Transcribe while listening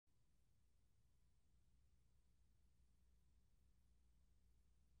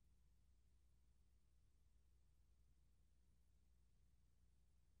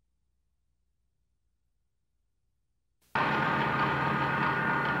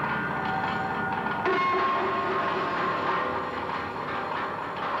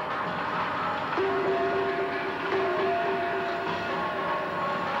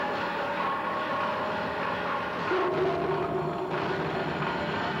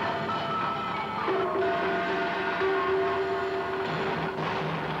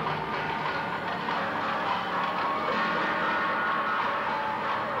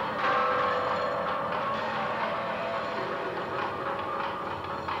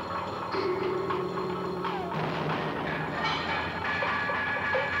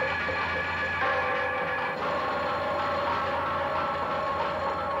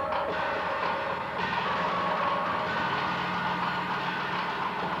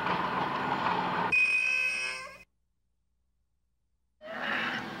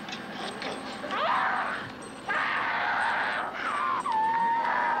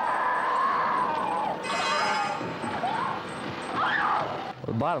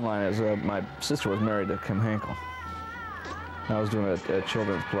The bottom line is my sister was married to Kim Henkel. I was doing a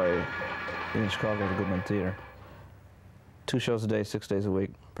children's play in Chicago at the Goodman Theater. 2 shows a day, 6 days a week,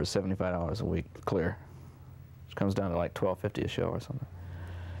 for $75 a week, clear. Which comes down to like $12.50 a show or something.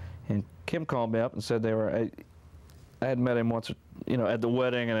 And Kim called me up and said I had met him once, you know, at the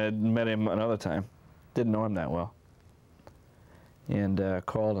wedding, and I had met him another time. Didn't know him that well. And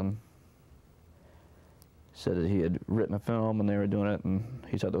called and said that he had written a film and they were doing it, and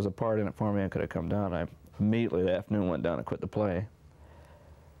he thought there was a part in it for me and could have come down. I immediately that afternoon went down and quit the play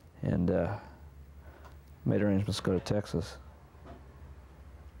and made arrangements to go to Texas.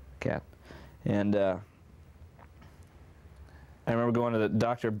 Cat. And I remember going to the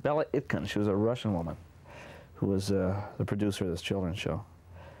Dr. Bella Itkin. She was a Russian woman who was the producer of this children's show,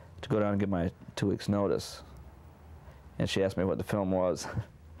 to go down and give my 2 weeks' notice. And she asked me what the film was.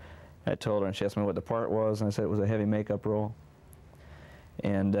 I told her, and she asked me what the part was, and I said it was a heavy makeup role.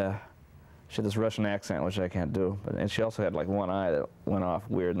 And she had this Russian accent, which I can't do. And she also had like one eye that went off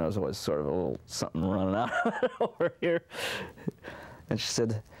weird, and there was always sort of a little something running out over here. And she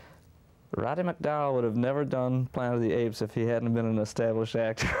said, Roddy McDowall would have never done Planet of the Apes if he hadn't been an established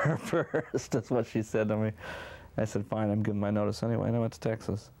actor first. That's what she said to me. I said, fine, I'm giving my notice anyway, and I went to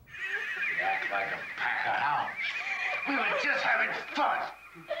Texas. You act like a pack of hounds. We were just having fun.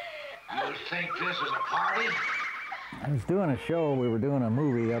 You think this is a party? I was doing a show, we were doing a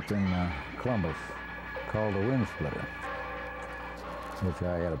movie up in Columbus called The Wind Splitter, which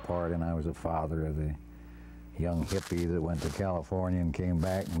I had a part in. I was a father of the young hippie that went to California and came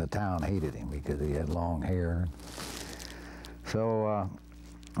back, and the town hated him because he had long hair. So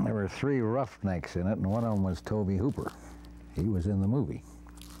there were 3 roughnecks in it, and one of them was Tobe Hooper. He was in the movie.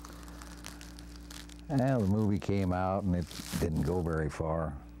 And the movie came out, and it didn't go very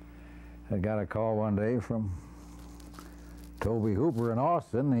far. I got a call one day from Tobe Hooper in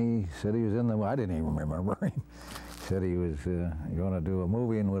Austin. He said he was in the, I didn't even remember him. He said he was going to do a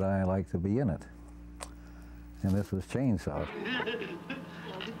movie, and would I like to be in it? And this was Chainsaw.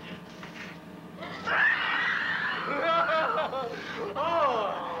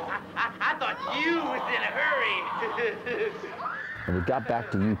 Oh, I thought you was in a hurry. And we got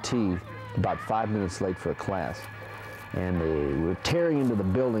back to UT about 5 minutes late for a class. And they were tearing into the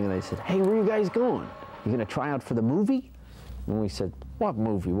building, and they said, hey, where are you guys going? You gonna try out for the movie? And we said, what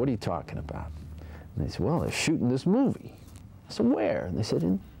movie? What are you talking about? And they said, well, they're shooting this movie. I said, where? And they said,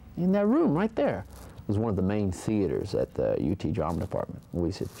 in that room right there. It was one of the main theaters at the UT Drama Department. And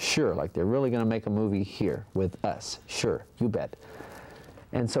we said, sure, like they're really gonna make a movie here with us. Sure, you bet.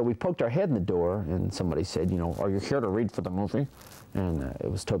 And so we poked our head in the door, and somebody said, you know, are you here to read for the movie? And it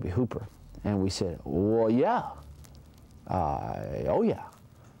was Tobe Hooper. And we said, well, yeah. Oh yeah,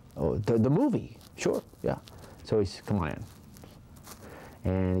 oh, the movie, sure, yeah. So he said, come on in.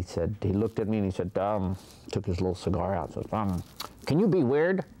 And he said, he looked at me and he said, took his little cigar out, said, can you be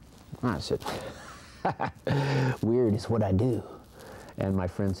weird? And I said, weird is what I do. And my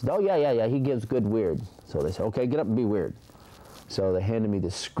friend said, oh yeah, he gives good weird. So they said, okay, get up and be weird. So they handed me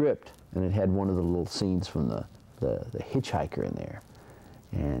the script, and it had one of the little scenes from the Hitchhiker in there.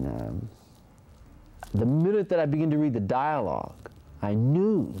 And the minute that I began to read the dialogue, I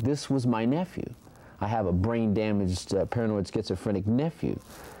knew this was my nephew. I have a brain-damaged, paranoid schizophrenic nephew,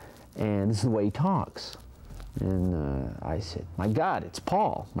 and this is the way he talks. And I said, my God, it's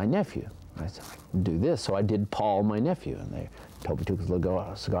Paul, my nephew. I said, I can do this. So I did Paul, my nephew, and Toby took his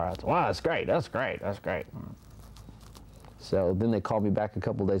little cigar out. Wow, that's great, that's great, that's great. So then they called me back a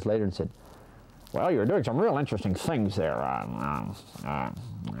couple of days later and said, well, you're doing some real interesting things there. You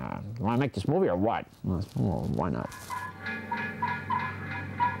want to make this movie or what? I said, well, why not?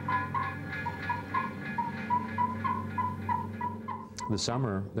 The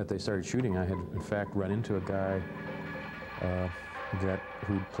summer that they started shooting, I had in fact run into a guy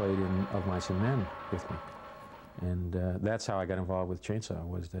who'd played in Of Mice and Men with me. And that's how I got involved with Chainsaw,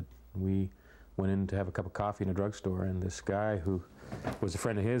 was that we went in to have a cup of coffee in a drugstore, and this guy who was a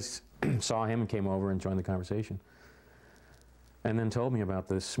friend of his saw him and came over and joined the conversation. And then told me about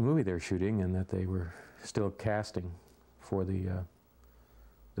this movie they're shooting and that they were still casting for the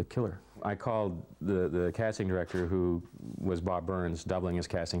killer. I called the casting director, who was Bob Burns, doubling as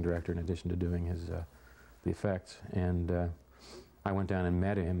casting director in addition to doing his the effects. And I went down and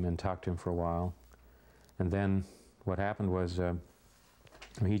met him and talked to him for a while. And then what happened was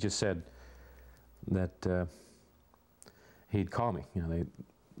he just said that he'd call me. You know,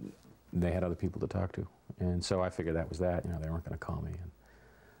 they had other people to talk to. And so I figured that was that. You know, they weren't going to call me.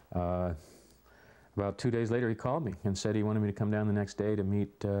 And, about 2 days later, he called me and said he wanted me to come down the next day to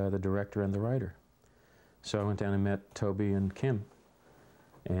meet the director and the writer. So I went down and met Toby and Kim.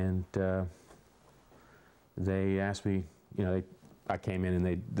 And they asked me, you know, I came in and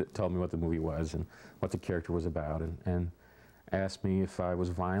they told me what the movie was and what the character was about, and asked me if I was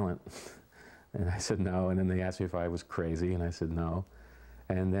violent. And I said no, and then they asked me if I was crazy, and I said no.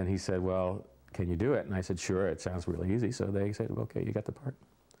 And then he said, well, can you do it? And I said, sure, it sounds really easy. So they said, okay, you got the part.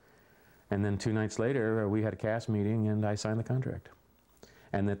 And then 2 nights later, we had a cast meeting, and I signed the contract.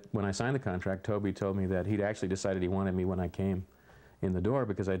 And that when I signed the contract, Toby told me that he'd actually decided he wanted me when I came in the door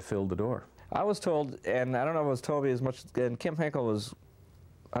because I'd filled the door. I was told, and I don't know if it was Toby as much, and Kim Henkel was,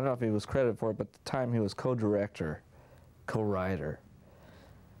 I don't know if he was credited for it, but at the time he was co-director, co-writer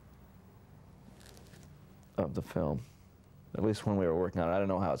of the film, at least when we were working on it. I don't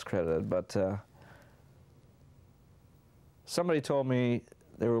know how it's credited, but somebody told me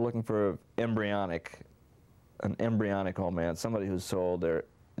they were looking for an embryonic old man, somebody who sold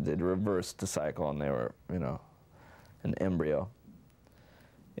they'd reversed the cycle and they were, you know, an embryo.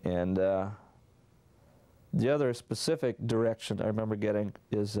 And the other specific direction I remember getting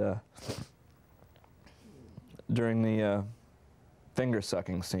is during the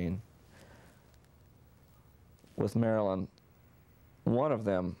finger-sucking scene with Marilyn. One of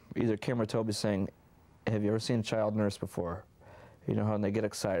them, either Kim or Toby, saying, have you ever seen Child Nurse before? You know how when they get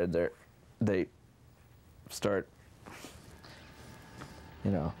excited, they start,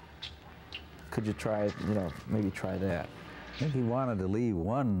 you know, could you try, you know, maybe try that. I think he wanted to leave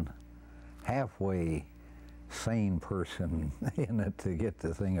one halfway sane person in it to get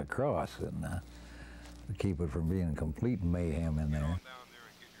the thing across and to keep it from being complete mayhem in there.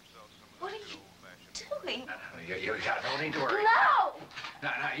 What are you doing? You don't need to worry. No! No,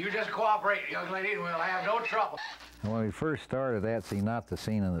 you just cooperate, young lady, and we'll have no trouble. And when we first started that scene, not the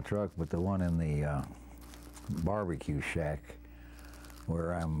scene in the truck, but the one in the barbecue shack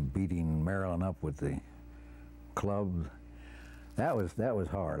where I'm beating Marilyn up with the club, that was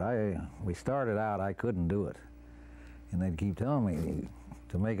hard. We started out, I couldn't do it. And they'd keep telling me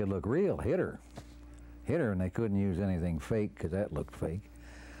to make it look real, hit her, and they couldn't use anything fake because that looked fake.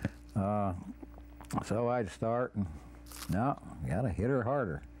 So I'd start and, no, you gotta hit her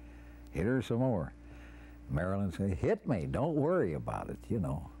harder, hit her some more. Marilyn would say, hit me, don't worry about it, you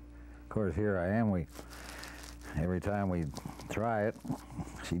know. Of course, here I am, every time we'd try it,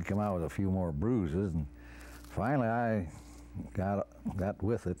 she'd come out with a few more bruises, and finally I got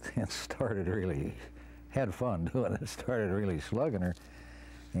with it and had fun doing it, started really slugging her.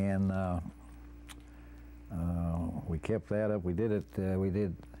 And we kept that up. We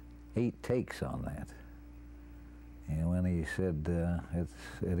did 8 takes on that. And when he said,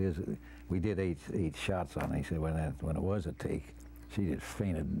 we did eight shots on it, he said when it was a take, she just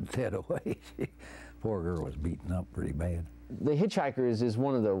fainted dead away. Poor girl was beaten up pretty bad. The Hitchhiker is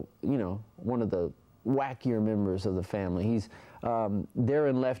one of the, you know, one of the wackier members of the family. He's they're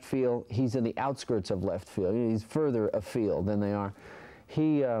in left field. He's in the outskirts of left field. You know, he's further afield than they are.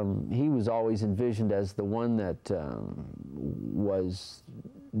 He was always envisioned as the one that was,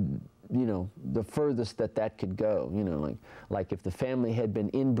 you know, the furthest that could go. You know, like if the family had been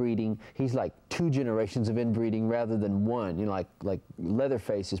inbreeding, he's like 2 generations of inbreeding rather than 1. You know, like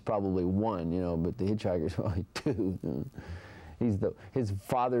Leatherface is probably 1. You know, but the Hitchhiker's probably 2. You know? He's his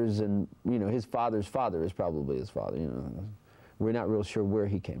father's, and you know, his father's father is probably his father. You know, we're not real sure where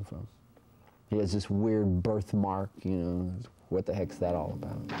he came from. He has this weird birthmark. You know, what the heck's that all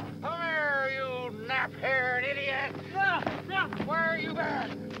about? Come here, you nap-haired idiot! No! Where are you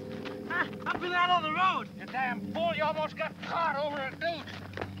been? I've been out on the road. You damn fool! You almost got caught over a dude.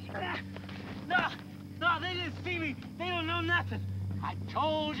 No, they didn't see me. They don't know nothing. I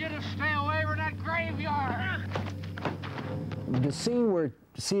told you to stay away from that graveyard. The scene where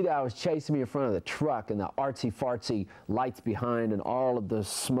Seidow is chasing me in front of the truck and the artsy-fartsy lights behind and all of the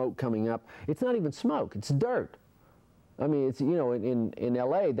smoke coming up, it's not even smoke, it's dirt. I mean, it's, you know, in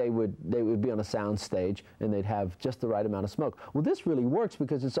L.A. they would be on a sound stage and they'd have just the right amount of smoke. Well, this really works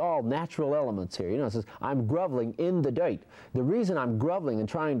because it's all natural elements here. You know, it says, I'm groveling in the dirt. The reason I'm groveling and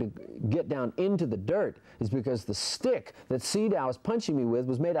trying to get down into the dirt is because the stick that Seidow was punching me with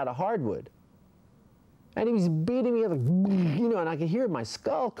was made out of hardwood. And he was beating me, like, you know, and I could hear my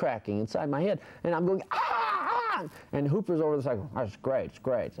skull cracking inside my head. And I'm going, ah! And Hooper's over the cycle. That's great, it's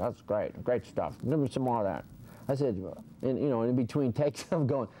great, that's great stuff. Give me some more of that. I said, and, you know, in between takes, I'm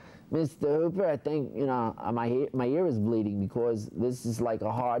going, Mr. Hooper, I think, you know, my ear is bleeding because this is like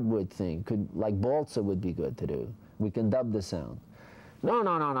a hardwood thing. Like balsa would be good to do. We can dub the sound. No,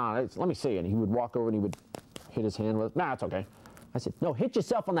 let me see. And he would walk over and he would hit his hand with, nah, it's okay. I said, no, hit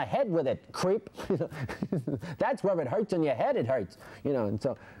yourself on the head with it, creep. That's where it hurts on your head, it hurts. You know, and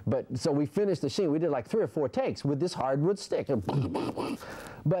so we finished the scene. We did like 3 or 4 takes with this hardwood stick.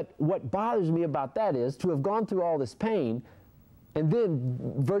 But what bothers me about that is to have gone through all this pain and then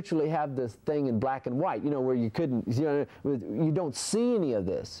virtually have this thing in black and white, you know, where you couldn't, you know, you don't see any of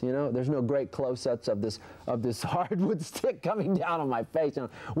this, you know. There's no great close-ups of this hardwood stick coming down on my face, you know,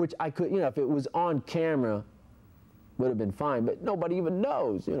 which I could, you know, if it was on camera, would have been fine, but nobody even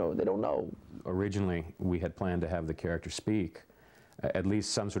knows, you know, they don't know. Originally, we had planned to have the character speak at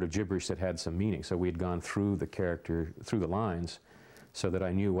least some sort of gibberish that had some meaning, so we had gone through the character, through the lines, so that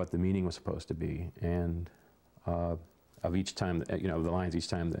I knew what the meaning was supposed to be, and of each time, you know, the lines each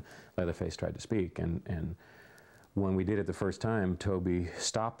time that Leatherface tried to speak. And when we did it the first time, Toby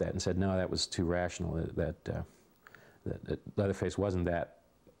stopped that and said, no, that was too rational, that Leatherface wasn't that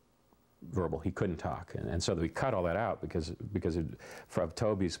verbal. He couldn't talk. And so we cut all that out because of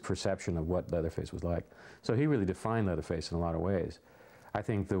Toby's perception of what Leatherface was like. So he really defined Leatherface in a lot of ways. I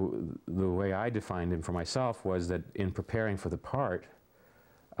think the way I defined him for myself was that in preparing for the part,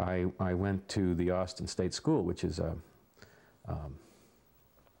 I went to the Austin State School, which is a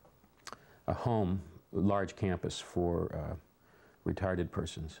large campus for retarded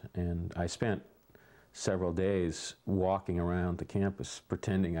persons, and I spent several days walking around the campus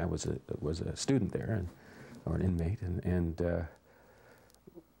pretending I was a student there, or an inmate, and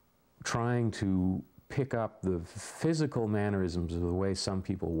trying to pick up the physical mannerisms of the way some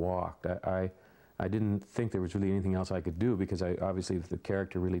people walked. I didn't think there was really anything else I could do, because obviously the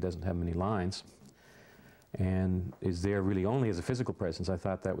character really doesn't have many lines and is there really only as a physical presence. I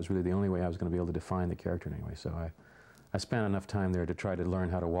thought that was really the only way I was going to be able to define the character anyway. So I spent enough time there to try to learn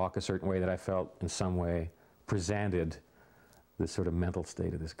how to walk a certain way that I felt in some way presented the sort of mental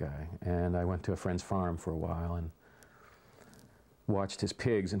state of this guy. And I went to a friend's farm for a while and watched his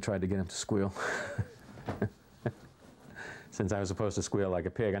pigs and tried to get him to squeal. Since I was supposed to squeal like a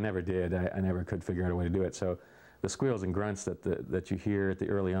pig, I never did. I never could figure out a way to do it. So the squeals and grunts that you hear at the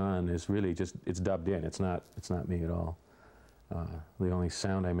early on is really just, it's dubbed in. It's not me at all. The only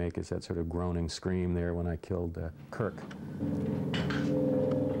sound I make is that sort of groaning scream there when I killed Kirk.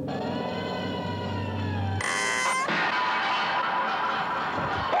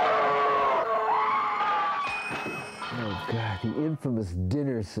 Oh God, the infamous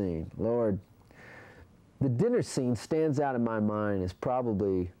dinner scene, Lord. The dinner scene stands out in my mind as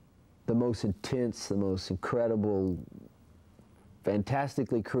probably the most intense, the most incredible,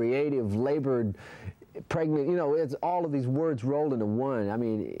 fantastically creative, labored, pregnant, you know, it's all of these words rolled into one. I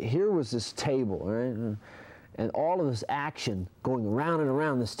mean, here was this table, right? And all of this action going around and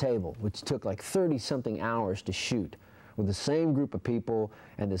around this table, which took like 30-something hours to shoot, with the same group of people,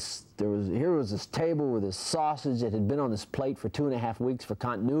 and here was this table with this sausage that had been on this plate for 2.5 weeks for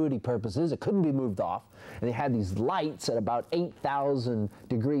continuity purposes. It couldn't be moved off. And they had these lights at about 8,000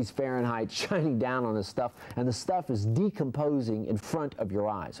 degrees Fahrenheit shining down on this stuff, and the stuff is decomposing in front of your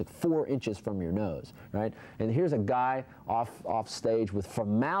eyes, like 4 inches from your nose, right? And here's a guy off stage with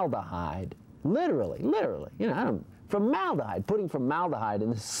formaldehyde, literally, you know, formaldehyde, putting formaldehyde in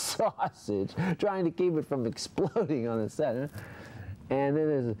the sausage, trying to keep it from exploding on the set. Huh? And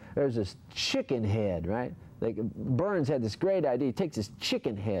then there's this chicken head, right? Like Burns had this great idea. He takes this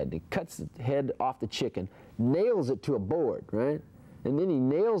chicken head, he cuts the head off the chicken, nails it to a board, right? And then he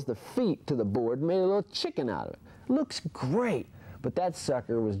nails the feet to the board and made a little chicken out of it. Looks great, but that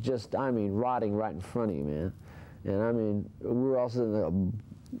sucker was just, I mean, rotting right in front of you, man. And I mean, we were all sitting there,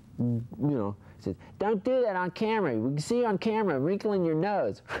 you know, says, don't do that on camera. We can see you on camera wrinkling your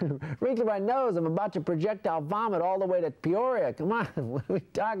nose. Wrinkling my nose, I'm about to projectile vomit all the way to Peoria. Come on, what are we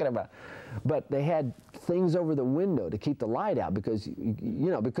talking about? But they had things over the window to keep the light out because,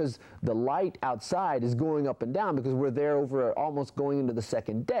 you know, because the light outside is going up and down because we're there over almost going into the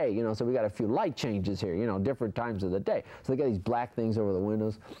second day, you know, so we got a few light changes here, you know, different times of the day. So they got these black things over the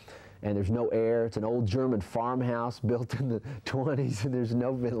windows. And there's no air. It's an old German farmhouse built in the 20s, and there's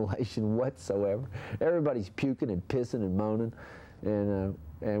no ventilation whatsoever. Everybody's puking and pissing and moaning, and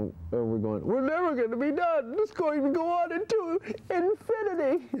we're going, we're never going to be done. It's going to go on into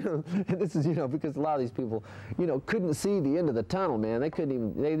infinity. And this is, you know, because a lot of these people, you know, couldn't see the end of the tunnel, man. They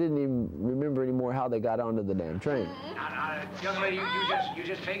didn't even remember anymore how they got onto the damn train. Now, young lady, you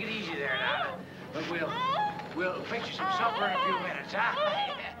just take it easy there now. But we'll fix you some supper in a few minutes,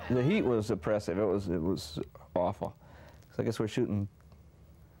 huh? The heat was oppressive. It was awful. So I guess we're shooting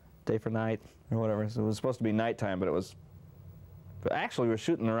day for night or whatever. So it was supposed to be nighttime, but it was. But actually, we were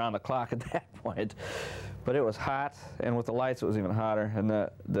shooting around the clock at that point. But it was hot, and with the lights, it was even hotter. And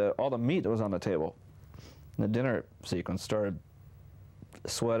all the meat that was on the table, the dinner sequence started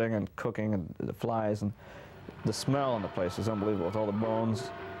sweating and cooking and the flies, and the smell in the place was unbelievable with all the bones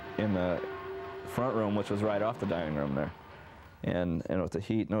in the front room, which was right off the dining room there, and with the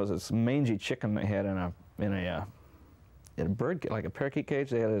heat. And there was this mangy chicken they had in a bird, like a parakeet cage.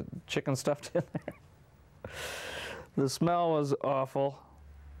 They had a chicken stuffed in there. The smell was awful.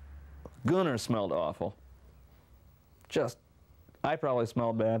 Gunnar smelled awful. I probably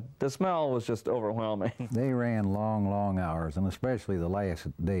smelled bad. The smell was just overwhelming. They ran long, long hours, and especially the last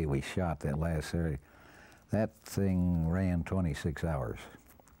day we shot that last series. That thing ran 26 hours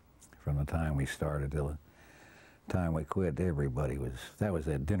from the time we started till the time we quit. Everybody was, that was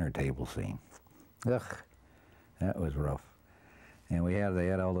that dinner table scene. Ugh, that was rough. And they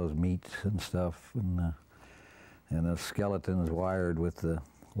had all those meats and stuff, and the skeletons wired with the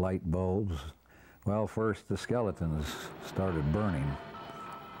light bulbs. Well, first the skeletons started burning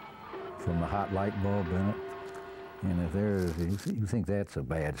from the hot light bulb in it. And if you think that's a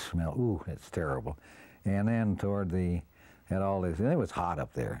bad smell, ooh, it's terrible. And then had all this, and it was hot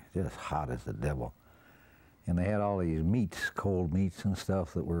up there, just hot as the devil. And they had all these meats, cold meats and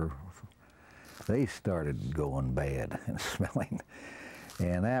stuff they started going bad and smelling.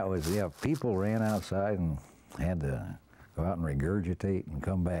 And that was, yeah, people ran outside and had to go out and regurgitate and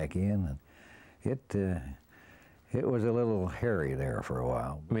come back in. And it was a little hairy there for a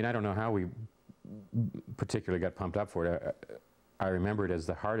while. I mean, I don't know how we particularly got pumped up for it. I remember it as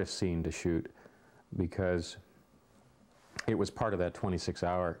the hardest scene to shoot because it was part of that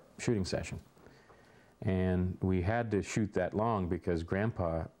 26-hour shooting session. And we had to shoot that long because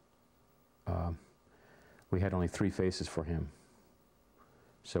Grandpa, we had only 3 faces for him.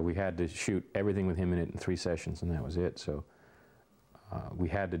 So we had to shoot everything with him in it in 3 sessions, and that was it. So we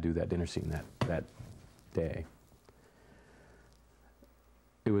had to do that dinner scene that day.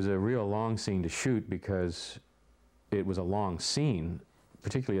 It was a real long scene to shoot because it was a long scene,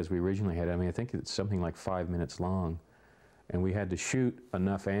 particularly as we originally had. I mean, I think it's something like 5 minutes long, and we had to shoot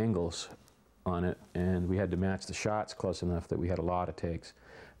enough angles on it, and we had to match the shots close enough that we had a lot of takes.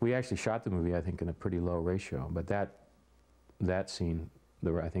 We actually shot the movie, I think, in a pretty low ratio, but that scene,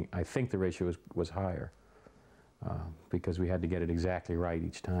 I think the ratio was higher because we had to get it exactly right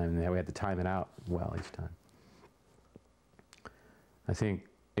each time, and we had to time it out well each time. I think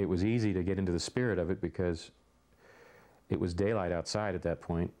it was easy to get into the spirit of it because it was daylight outside at that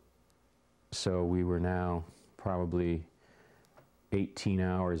point, so we were now probably 18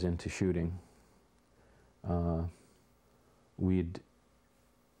 hours into shooting.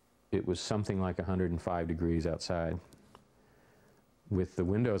 It was something like 105 degrees outside. With the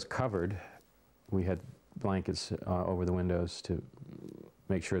windows covered, we had blankets over the windows to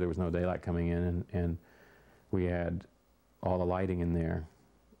make sure there was no daylight coming in, and we had all the lighting in there,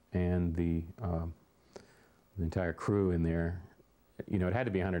 and the entire crew in there. You know, it had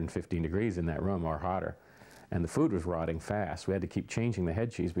to be 115 degrees in that room or hotter, and the food was rotting fast. We had to keep changing the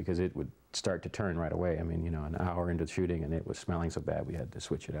head cheese because it would start to turn right away. I mean, you know, an hour into shooting and it was smelling so bad we had to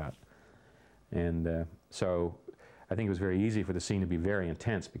switch it out. And so I think it was very easy for the scene to be very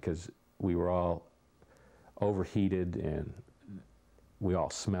intense because we were all overheated and we all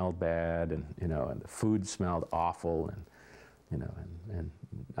smelled bad, and you know, and the food smelled awful, and you know, and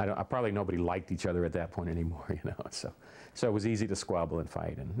probably nobody liked each other at that point anymore, you know. So it was easy to squabble and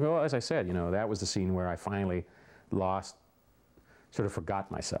fight. And well, as I said, you know, that was the scene where I finally sort of forgot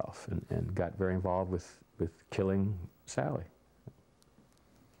myself and got very involved with killing Sally.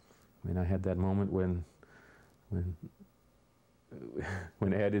 I mean, I had that moment when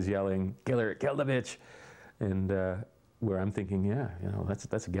Ed is yelling, "Kill her, kill the bitch," and where I'm thinking, yeah, you know, let's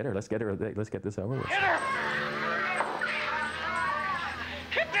get her, let's get this over with. Hit her!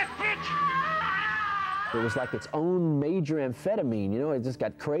 Hit that bitch! It was like its own major amphetamine, you know, it just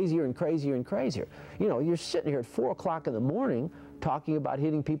got crazier and crazier and crazier. You know, you're sitting here at 4 o'clock in the morning talking about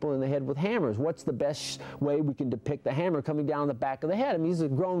hitting people in the head with hammers. What's the best way we can depict the hammer coming down the back of the head? I mean, these are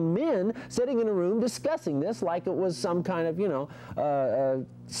grown men sitting in a room discussing this like it was some kind of, you know,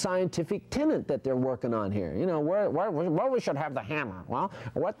 scientific tenet that they're working on here. You know, where we should have the hammer. Well,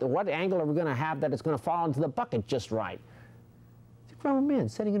 what angle are we going to have that it's going to fall into the bucket just right? Grown men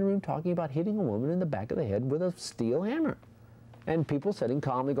sitting in a room talking about hitting a woman in the back of the head with a steel hammer. And people sitting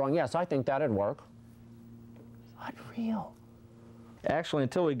calmly going, yes, I think that'd work. Unreal. Actually,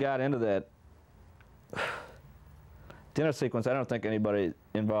 until we got into that dinner sequence, I don't think anybody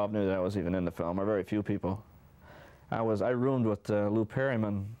involved knew that I was even in the film, or very few people. I roomed with Lou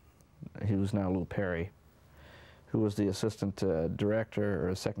Perryman, he was now Lou Perry, who was the assistant director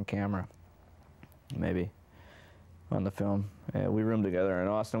or second camera, maybe, on the film. We roomed together in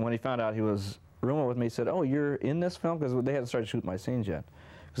Austin. When he found out he was rooming with me said, "Oh, you're in this film?" Because they hadn't started shooting my scenes yet.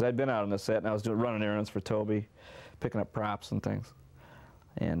 Because I'd been out on the set and I was running errands for Toby, picking up props and things.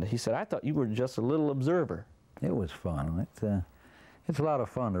 And he said, "I thought you were just a little observer." It was fun. It's a lot of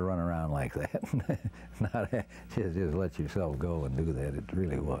fun to run around like that. Not just let yourself go and do that. It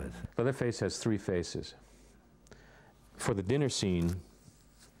really was. Leatherface has 3 faces. For the dinner scene,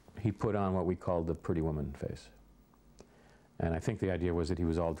 he put on what we called the pretty woman face. And I think the idea was that he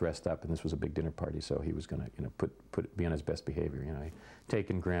was all dressed up, and this was a big dinner party, so he was going to, you know, be on his best behavior. You know,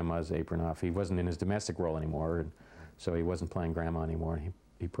 taking Grandma's apron off. He wasn't in his domestic role anymore, and so he wasn't playing Grandma anymore. And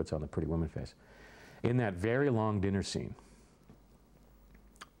he puts on the pretty woman face. In that very long dinner scene,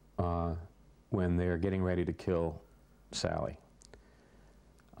 when they're getting ready to kill Sally,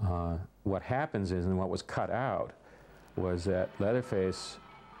 what happens is, and what was cut out, was that Leatherface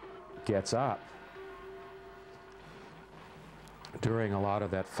gets up during a lot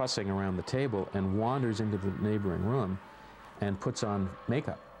of that fussing around the table and wanders into the neighboring room and puts on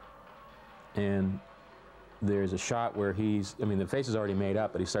makeup. And there's a shot where he's, I mean, the face is already made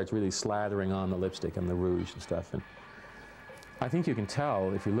up, but he starts really slathering on the lipstick and the rouge and stuff. And I think you can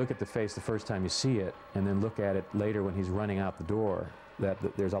tell, if you look at the face the first time you see it, and then look at it later when he's running out the door, that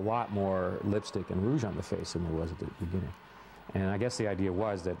there's a lot more lipstick and rouge on the face than there was at the beginning. And I guess the idea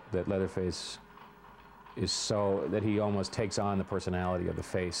was that Leatherface is so that he almost takes on the personality of the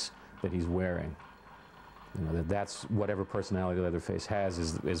face that he's wearing. You know, that's whatever personality Leatherface has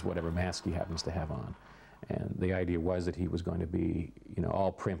is whatever mask he happens to have on. And the idea was that he was going to be, you know,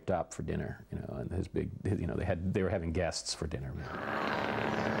 all primped up for dinner, you know, and you know, they were having guests for dinner.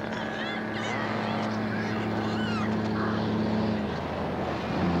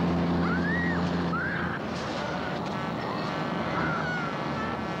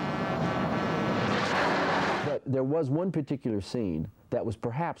 There was one particular scene that was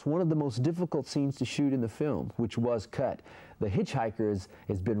perhaps one of the most difficult scenes to shoot in the film, which was cut. The hitchhiker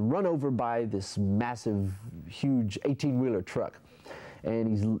has been run over by this massive, huge 18-wheeler truck, and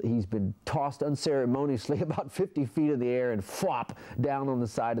he's been tossed unceremoniously about 50 feet in the air and flop down on the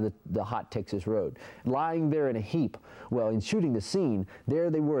side of the hot Texas road, lying there in a heap. Well, in shooting the scene, there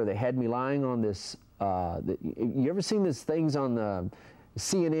they were. They had me lying on this. You ever seen these things on the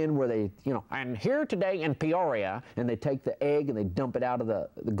CNN where they, you know, I'm here today in Peoria, and they take the egg and they dump it out of the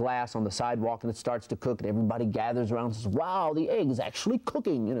glass on the sidewalk, and it starts to cook, and everybody gathers around and says, "Wow, the egg is actually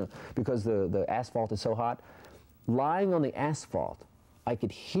cooking," you know, because the asphalt is so hot. Lying on the asphalt, I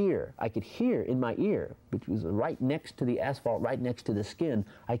could hear in my ear, which was right next to the asphalt, right next to the skin,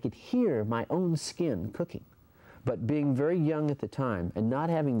 I could hear my own skin cooking. But being very young at the time and not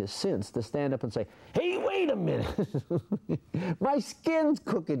having the sense to stand up and say, "Hey, wait a minute, my skin's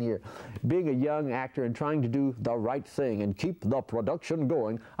cooking here." Being a young actor and trying to do the right thing and keep the production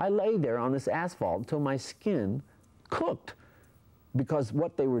going, I lay there on this asphalt until my skin cooked. Because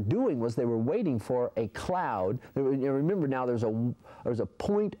what they were doing was they were waiting for a cloud. You remember now there's a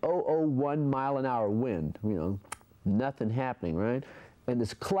 0.001 mile an hour wind, you know, nothing happening, right? And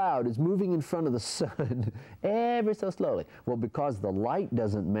this cloud is moving in front of the sun ever so slowly. Well, because the light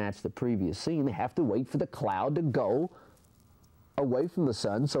doesn't match the previous scene, they have to wait for the cloud to go away from the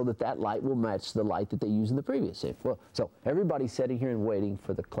sun so that light will match the light that they use in the previous scene. Well, so everybody's sitting here and waiting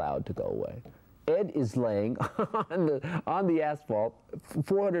for the cloud to go away. Ed is laying on the asphalt,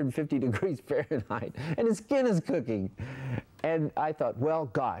 450 degrees Fahrenheit, and his skin is cooking. And I thought, well,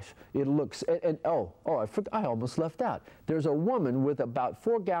 gosh, it looks, I almost left out. There's a woman with about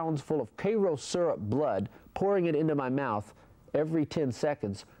 4 gallons full of Cairo syrup blood pouring it into my mouth every 10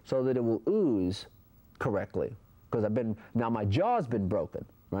 seconds so that it will ooze correctly. Because now my jaw's been broken,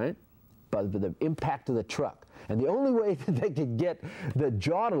 right? By the impact of the truck. And the only way that they could get the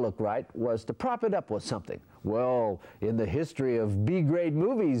jaw to look right was to prop it up with something. Well, in the history of B-grade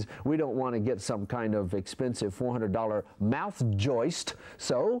movies, we don't want to get some kind of expensive $400 mouth joist,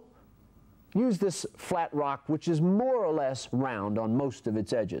 so use this flat rock, which is more or less round on most of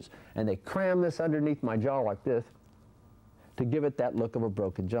its edges. And they cram this underneath my jaw like this to give it that look of a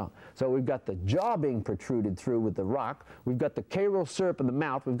broken jaw. So we've got the jaw being protruded through with the rock, we've got the Cairo syrup in the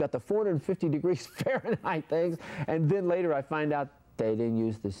mouth, we've got the 450 degrees Fahrenheit things, and then later I find out they didn't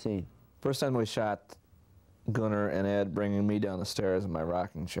use the scene. First time we shot Gunnar and Ed bringing me down the stairs in my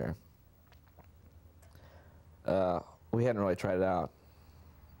rocking chair. We hadn't really tried it out.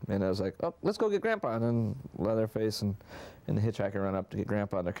 And I was like, "Oh, let's go get Grandpa." And then Leatherface and the hitchhiker run up to get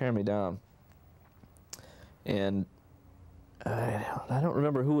Grandpa, and they're carrying me down. And I don't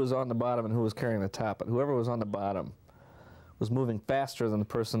remember who was on the bottom and who was carrying the top, but whoever was on the bottom was moving faster than the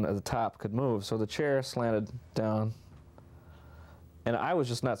person at the top could move, so the chair slanted down And I was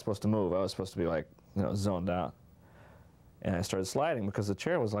just not supposed to move. I was supposed to be like, you know, zoned out. And I started sliding because the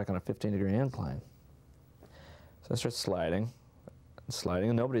chair was like on a 15-degree incline. So I started sliding,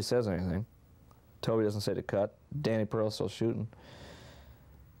 and nobody says anything. Toby doesn't say to cut. Danny Pearl's still shooting.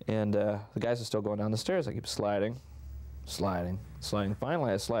 And the guys are still going down the stairs. I keep sliding, sliding, sliding.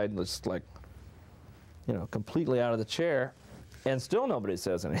 Finally, I slide just like, you know, completely out of the chair, and still nobody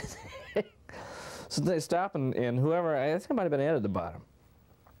says anything. So they stop, and whoever, I think it might have been Ed at the bottom,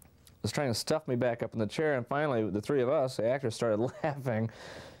 was trying to stuff me back up in the chair, and finally the three of us, the actors, started laughing.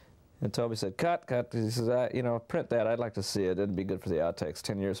 And Toby said, cut, cut. He says, you know, print that. I'd like to see it. It'd be good for the outtakes.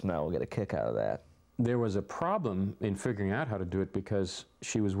 10 years from now, we'll get a kick out of that. There was a problem in figuring out how to do it because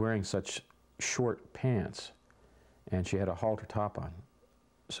she was wearing such short pants and she had a halter top on.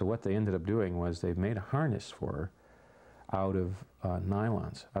 So what they ended up doing was they made a harness for her out of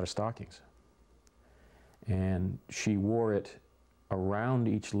nylons, out of stockings. And she wore it around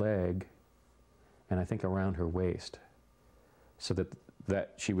each leg and I think around her waist so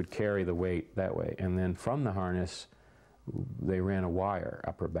that she would carry the weight that way. And then from the harness, they ran a wire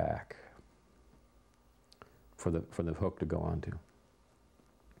up her back for the hook to go onto.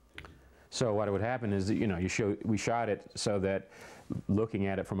 So what would happen is that, you know, we shot it so that looking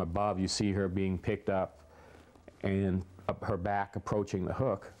at it from above, you see her being picked up and up her back approaching the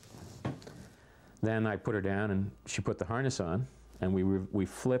hook. Then I put her down and she put the harness on, and we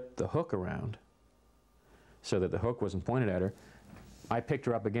flipped the hook around so that the hook wasn't pointed at her. I picked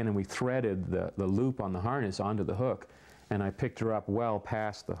her up again and we threaded the loop on the harness onto the hook, and I picked her up well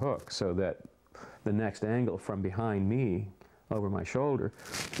past the hook so that the next angle from behind me over my shoulder,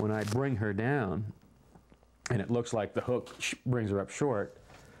 when I bring her down and it looks like the hook brings her up short,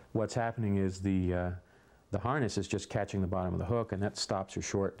 what's happening is the harness is just catching the bottom of the hook, and that stops her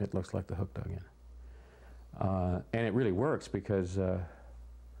short and it looks like the hook dug in. And it really works because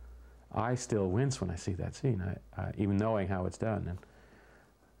I still wince when I see that scene, even knowing how it's done. And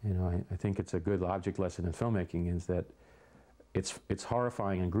you know, I think it's a good object lesson in filmmaking is that it's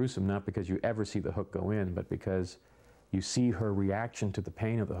horrifying and gruesome not because you ever see the hook go in, but because you see her reaction to the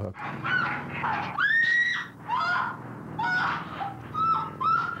pain of the hook.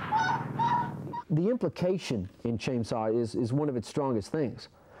 The implication in Chainsaw is one of its strongest things.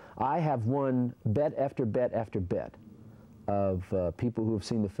 I have won bet after bet after bet of people who have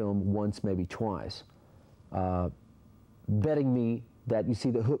seen the film once, maybe twice, betting me that you see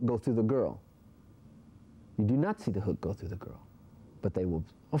the hook go through the girl. You do not see the hook go through the girl, but they will.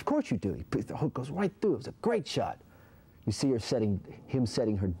 Of course you do. The hook goes right through. It was a great shot. You see him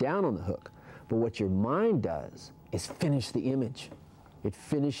setting her down on the hook, but what your mind does is finish the image. It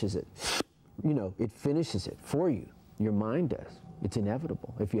finishes it. You know, it finishes it for you. Your mind does. It's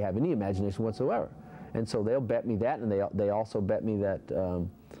inevitable if you have any imagination whatsoever. And so they'll bet me that, and they also bet me that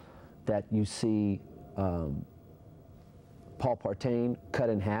that you see Paul Partain cut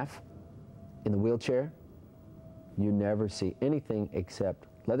in half in the wheelchair. You never see anything except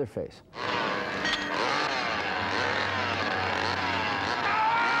Leatherface.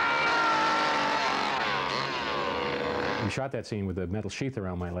 We shot that scene with a metal sheath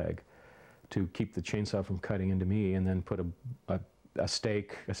around my leg to keep the chainsaw from cutting into me, and then put a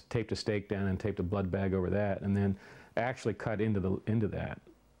stake, taped a stake down and taped a blood bag over that, and then actually cut into that.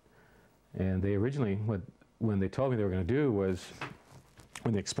 And they originally, when they told me they were going to do was,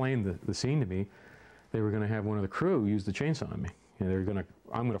 when they explained the scene to me, they were going to have one of the crew use the chainsaw on me. You know,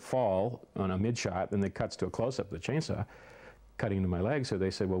 I'm going to fall on a mid-shot, then it cuts to a close-up of the chainsaw cutting into my leg, so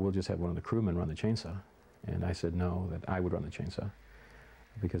they said, well, we'll just have one of the crewmen run the chainsaw. And I said no, that I would run the chainsaw,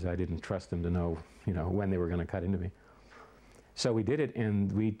 because I didn't trust them to know, you know, when they were going to cut into me. So we did it,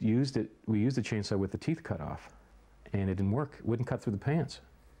 and we used the chainsaw with the teeth cut off, and it didn't work. It wouldn't cut through the pants.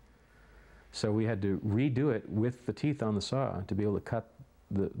 So we had to redo it with the teeth on the saw to be able to cut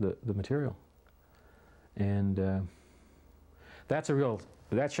the material. And that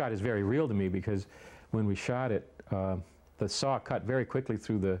shot is very real to me, because when we shot it, the saw cut very quickly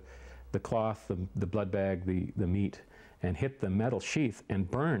through the cloth, the blood bag, the meat, and hit the metal sheath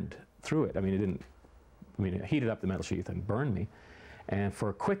and burned through it. I mean, it heated up the metal sheath and burned me. And for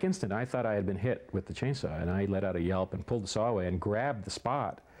a quick instant, I thought I had been hit with the chainsaw, and I let out a yelp and pulled the saw away and grabbed the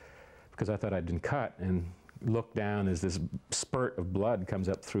spot, because I thought I'd been cut, and looked down as this spurt of blood comes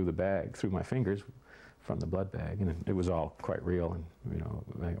up through the bag, through my fingers from the blood bag, and it was all quite real, and you know,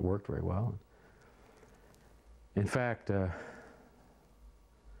 it worked very well. In fact, a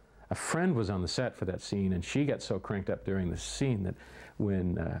friend was on the set for that scene, and she got so cranked up during the scene that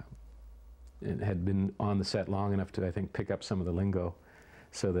when it had been on the set long enough to, I think, pick up some of the lingo,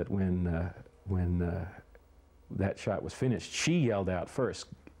 so that when that shot was finished, she yelled out first,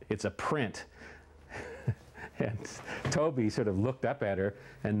 "It's a print." And Toby sort of looked up at her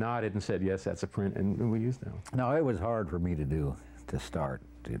and nodded and said, "Yes, that's a print," and we used that one. No, it was hard for me to do, to start.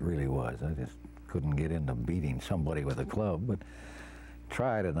 It really was. I just couldn't get into beating somebody with a club, but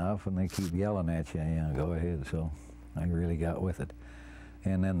tried enough, and they keep yelling at you, yeah, go ahead, so I really got with it.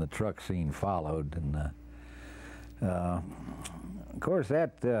 And then the truck scene followed, and of course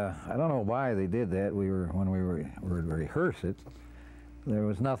that, I don't know why they did that. When we were rehearse it, there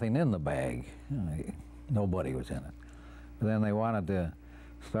was nothing in the bag. Nobody was in it. But then they wanted to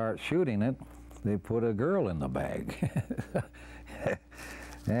start shooting it, they put a girl in the bag.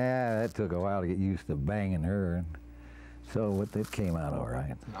 Yeah, that took a while to get used to banging her, and so it came out all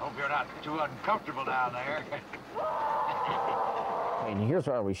right. I hope you're not too uncomfortable down there. And here's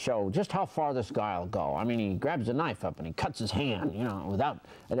where we show just how far this guy will go. I mean, he grabs a knife up and he cuts his hand, you know,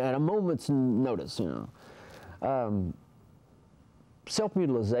 at a moment's notice, you know.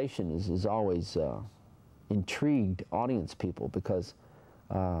 Self-mutilization is always intrigued audience people, because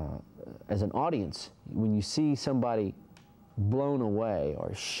as an audience, when you see somebody blown away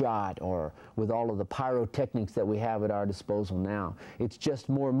or shot, or with all of the pyrotechnics that we have at our disposal now, it's just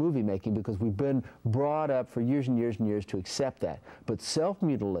more movie making, because we've been brought up for years and years and years to accept that. But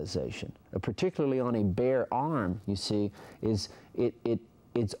self-mutilization, particularly on a bare arm, you see, it's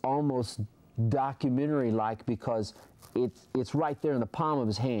almost documentary-like, because it's right there in the palm of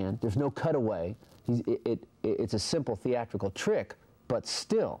his hand. There's no cutaway. It's a simple theatrical trick, but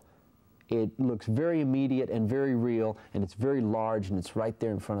still, it looks very immediate and very real, and it's very large, and it's right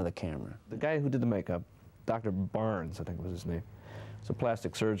there in front of the camera. The guy who did the makeup, Dr. Barnes, I think was his name, was a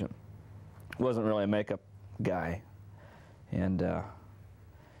plastic surgeon. He wasn't really a makeup guy, and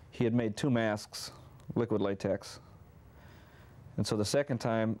he had made 2 masks, liquid latex. And so the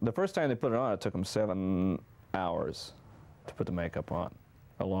first time they put it on, it took him 7 hours to put the makeup on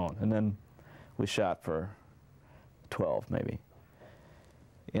alone, and then we shot for 12 maybe.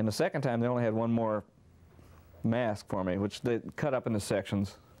 And the second time, they only had 1 more mask for me, which they cut up into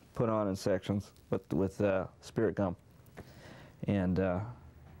sections, put on in sections with spirit gum. And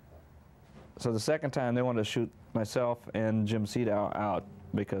so the second time, they wanted to shoot myself and Jim Seidow out,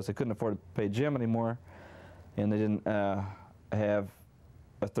 because they couldn't afford to pay Jim anymore, and they didn't have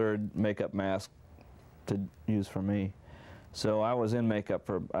a 3rd makeup mask to use for me. So I was in makeup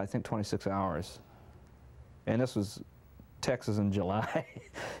for, I think, 26 hours. And this was Texas in July.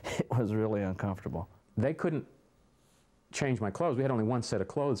 It was really uncomfortable. They couldn't change my clothes. We had only 1 set of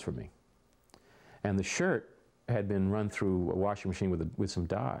clothes for me. And the shirt had been run through a washing machine with some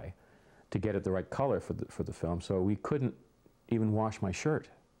dye to get it the right color for the film. So we couldn't even wash my shirt,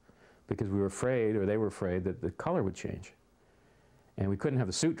 because we were afraid, or they were afraid, that the color would change. And we couldn't have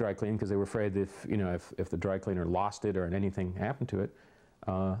the suit dry cleaned, because they were afraid that if the dry cleaner lost it or anything happened to it,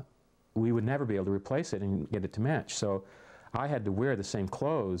 we would never be able to replace it and get it to match. So I had to wear the same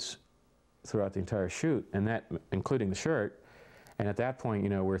clothes throughout the entire shoot, and that including the shirt. And at that point,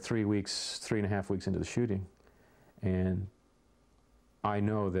 we're 3.5 weeks into the shooting, and I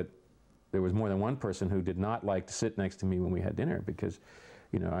know that there was more than one person who did not like to sit next to me when we had dinner, because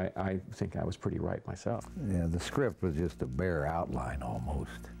I think I was pretty right myself. Yeah, the script was just a bare outline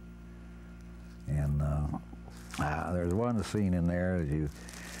almost. And there's one scene in there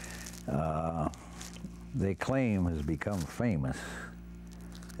that they claim has become famous.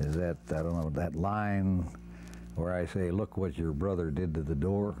 Is that, I don't know, that line where I say, "Look what your brother did to the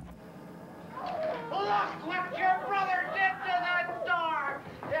door." Look what your brother did to that door!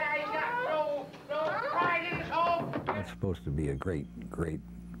 Yeah, he got no pride in his home. It's supposed to be a great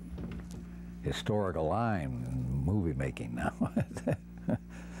historical line in movie making now.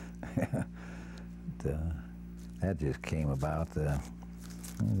 That just came about.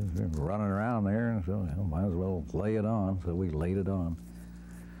 Running around there, and so might as well lay it on. So we laid it on.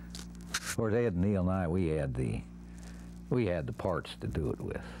 Of course, Ed, Neal, and I, we had the parts to do it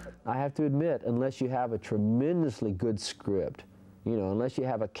with. I have to admit, unless you have a tremendously good script, unless you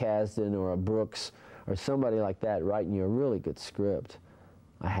have a Kasdan or a Brooks or somebody like that writing you a really good script,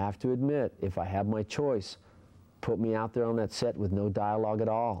 I have to admit, if I have my choice, put me out there on that set with no dialogue at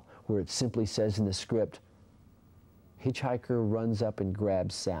all, where it simply says in the script, "Hitchhiker runs up and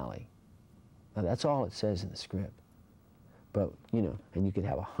grabs Sally." Now, that's all it says in the script. But, and you could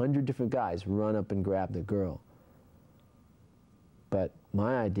have 100 different guys run up and grab the girl. But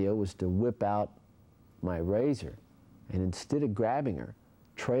my idea was to whip out my razor, and instead of grabbing her,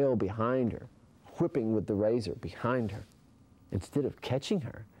 trail behind her, whipping with the razor behind her. Instead of catching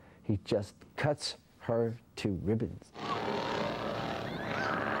her, he just cuts her to ribbons.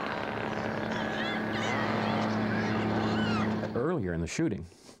 earlier in the shooting,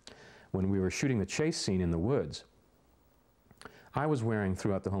 when we were shooting the chase scene in the woods, I was wearing,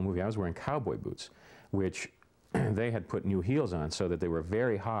 throughout the whole movie, I was wearing cowboy boots, which they had put new heels on so that they were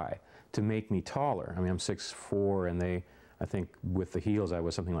very high to make me taller. I mean, I'm 6'4", and they, I think with the heels I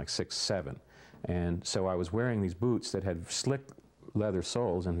was something like 6'7". And so I was wearing these boots that had slick leather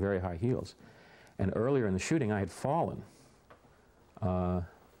soles and very high heels. And earlier in the shooting I had fallen.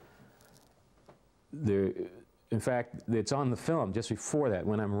 In fact, it's on the film just before that,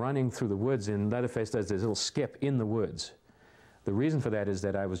 when I'm running through the woods, and Leatherface does this little skip in the woods. The reason for that is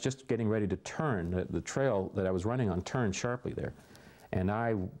that I was just getting ready to turn. The trail that I was running on turned sharply there. And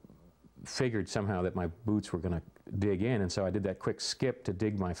I figured somehow that my boots were going to dig in, and so I did that quick skip to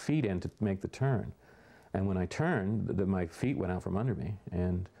dig my feet in to make the turn. And when I turned, my feet went out from under me,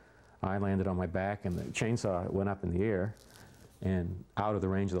 and I landed on my back, and the chainsaw went up in the air and out of the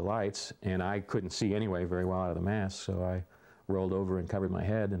range of the lights, and I couldn't see anyway very well out of the mask, so I rolled over and covered my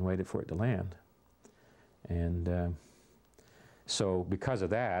head and waited for it to land. And so because of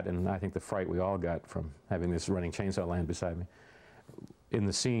that, and I think the fright we all got from having this running chainsaw land beside me, in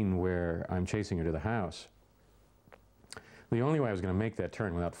the scene where I'm chasing her to the house, the only way I was going to make that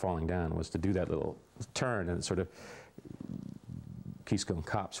turn without falling down was to do that little turn and sort of Keystone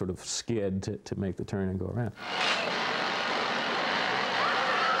Cop sort of skid to make the turn and go around.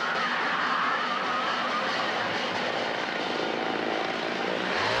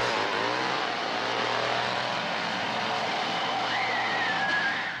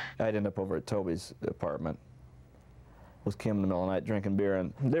 I'd end up over at Toby's apartment with Kim in the middle of the night drinking beer,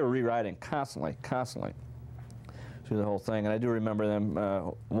 and they were rewriting constantly through the whole thing. And I do remember them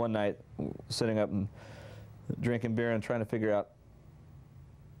one night sitting up and drinking beer and trying to figure out,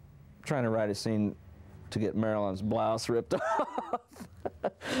 trying to write a scene to get Marilyn's blouse ripped off.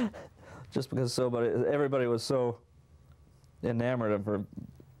 Just because everybody was so enamored of her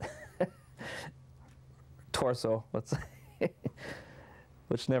torso, let's say.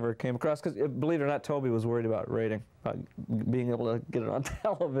 Which never came across, because believe it or not, Toby was worried about rating, about being able to get it on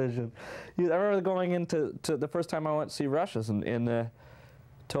television. I remember going into the first time I went to see Rush's, and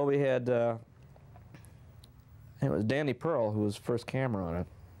Toby had, it was Danny Pearl who was first camera on it,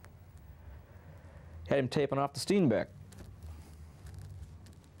 had him taping off the Steenbeck.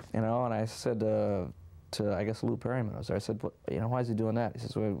 You know, and I said to, I guess, Lou Perryman was there, I said, well, you know, why is he doing that? He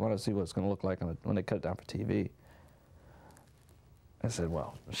says, well, we want to see what it's going to look like when they cut it down for TV. I said,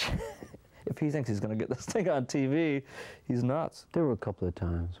 well, if he thinks he's going to get this thing on TV, he's nuts. There were a couple of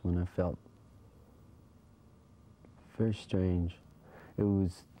times when I felt very strange. It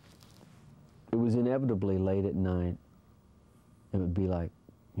was inevitably late at night. It would be like,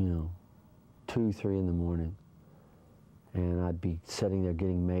 you know, 2, 3 in the morning, and I'd be sitting there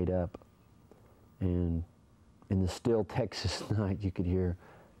getting made up, and in the still Texas night, you could hear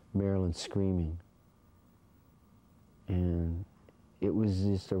Marilyn screaming, and it was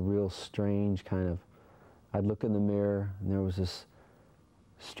just a real strange kind of, I'd look in the mirror and there was this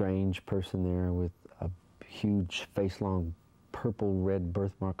strange person there with a huge face-long purple-red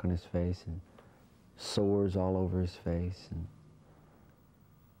birthmark on his face and sores all over his face. And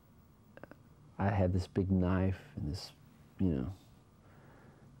I had this big knife and this, you know,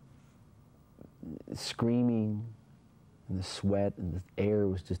 screaming, and the sweat and the air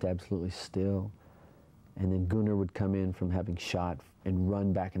was just absolutely still. And then Gunnar would come in from having shot and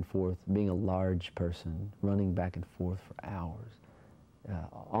run back and forth, being a large person, running back and forth for hours,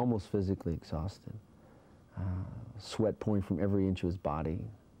 almost physically exhausted, sweat pouring from every inch of his body.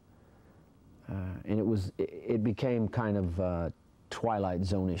 And it became kind of Twilight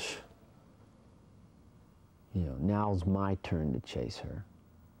Zone-ish. You know, now's my turn to chase her.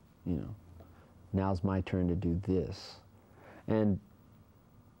 You know, now's my turn to do this. And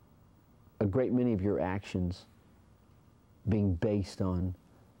a great many of your actions being based on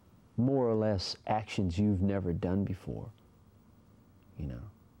more or less actions you've never done before, you know,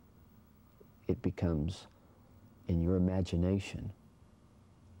 it becomes in your imagination.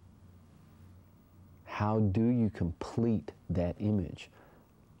 How do you complete that image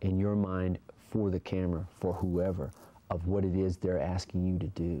in your mind for the camera, for whoever, of what it is they're asking you to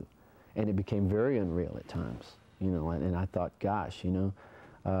do? And it became very unreal at times, you know, and I thought, gosh, you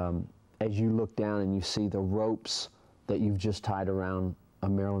know, as you look down and you see the ropes that you've just tied around a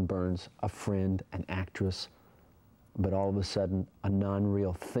Marilyn Burns, a friend, an actress, but all of a sudden a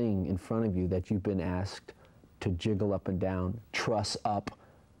non-real thing in front of you that you've been asked to jiggle up and down, truss up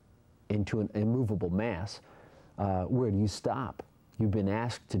into an immovable mass, where do you stop? You've been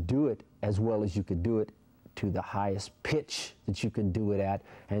asked to do it as well as you could do it to the highest pitch that you can do it at,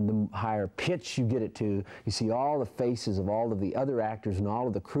 and the higher pitch you get it to, you see all the faces of all of the other actors and all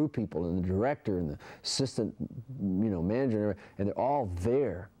of the crew people and the director and the assistant, manager, and they're all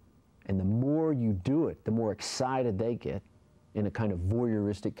there. And the more you do it, the more excited they get, in a kind of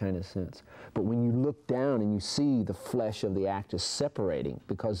voyeuristic kind of sense. But when you look down and you see the flesh of the actor separating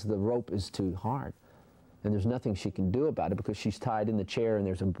because the rope is too hard, and there's nothing she can do about it because she's tied in the chair and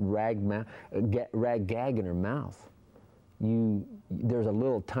there's a rag gag in her mouth. There's a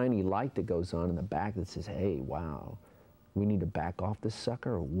little tiny light that goes on in the back that says, hey, wow, we need to back off this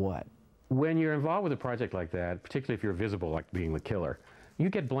sucker or what? When you're involved with a project like that, particularly if you're visible, like being the killer, you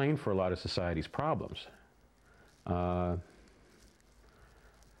get blamed for a lot of society's problems.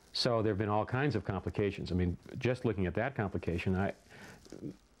 So there have been all kinds of complications. I mean, just looking at that complication,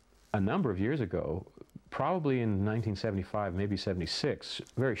 a number of years ago, probably in 1975, maybe 76,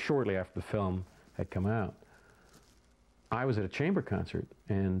 very shortly after the film had come out, I was at a chamber concert,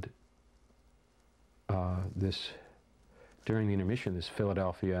 and during the intermission, this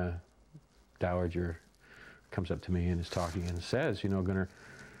Philadelphia dowager comes up to me and is talking and says, Gunnar,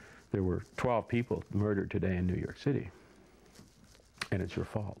 there were 12 people murdered today in New York City, and it's your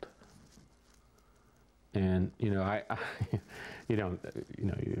fault. And you're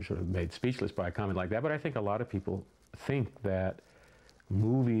sort of made speechless by a comment like that. But I think a lot of people think that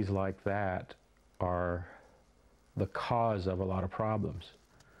movies like that are the cause of a lot of problems,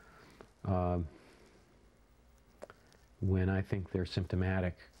 when I think they're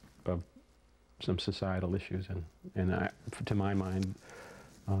symptomatic of some societal issues. And to my mind,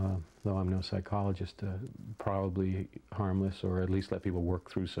 though I'm no psychologist, probably harmless, or at least let people work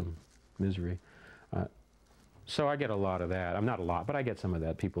through some misery. So I get a lot of that. I'm not a lot, but I get some of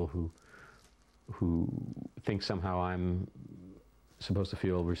that. People who think somehow I'm supposed to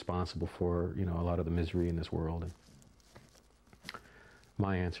feel responsible for a lot of the misery in this world. And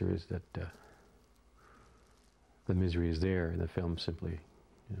my answer is that the misery is there, and the film simply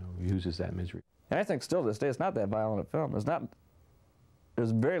uses that misery. And I think still to this day, it's not that violent a film.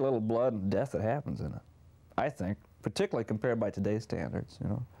 There's very little blood and death that happens in it, I think, particularly compared by today's standards,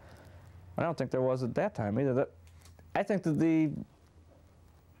 I don't think there was at that time either. I think that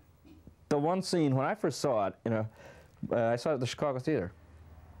the one scene, when I first saw it, I saw it at the Chicago Theater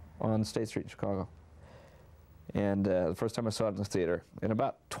on State Street in Chicago. And the first time I saw it in the theater, and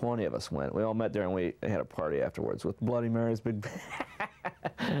about 20 of us went. We all met there and we had a party afterwards with Bloody Mary's big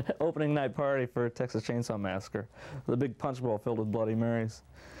opening night party for Texas Chainsaw Massacre. The big punch bowl filled with Bloody Marys.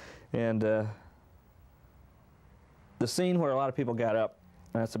 And the scene where a lot of people got up,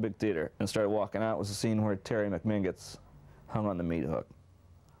 and that's a big theater, and started walking out, was the scene where Terry McMinn gets hung on the meat hook,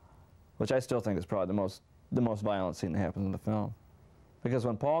 which I still think is probably the most violent scene that happens in the film. Because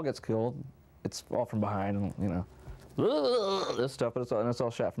when Paul gets killed, it's all from behind, and this stuff, but it's all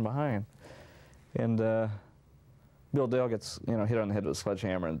shot from behind. And Bill Dale gets hit on the head with a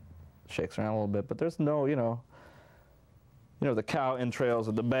sledgehammer and shakes around a little bit, but there's no the cow entrails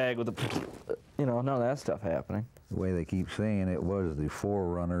with the bag with the none of that stuff happening. The way they keep saying it was the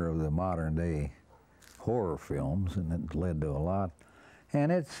forerunner of the modern day horror films, and it led to a lot.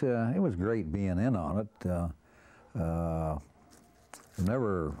 And it was great being in on it. They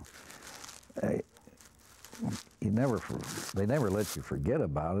never let you forget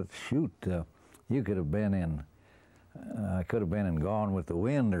about it. Shoot, you could have been in, I could have been in Gone with the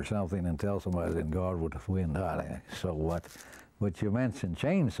Wind or something and tell somebody in Gone with the Wind, so what? But you mentioned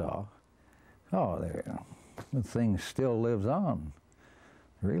Chainsaw. Oh, the thing still lives on.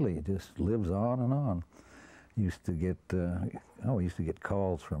 Really, it just lives on and on. Used to get, used to get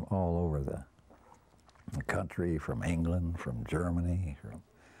calls from all over the country, from England, from Germany, from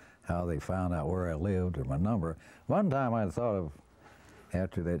how they found out where I lived or my number. One time I thought of,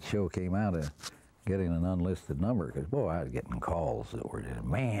 after that show came out, of getting an unlisted number, because boy, I was getting calls that were just,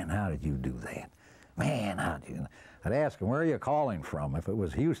 man, how did you do that? Man, how did you? I'd ask them, where are you calling from? If it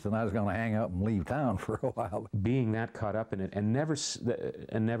was Houston, I was going to hang up and leave town for a while. Being that caught up in it, and never,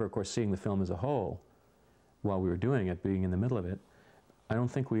 of course, seeing the film as a whole while we were doing it, being in the middle of it, I don't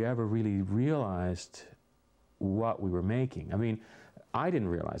think we ever really realized what we were making. I mean, I didn't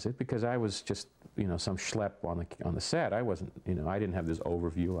realize it because I was just, some schlep on the set. I wasn't, I didn't have this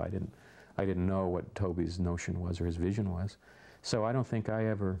overview. I didn't know what Toby's notion was or his vision was. So I don't think I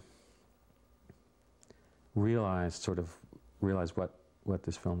ever realized what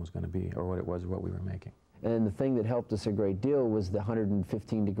this film was going to be, or what we were making. And the thing that helped us a great deal was the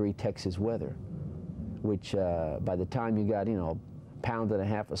 115-degree Texas weather, which by the time you got, pound and a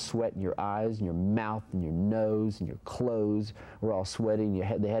half of sweat in your eyes and your mouth and your nose and your clothes were all sweating.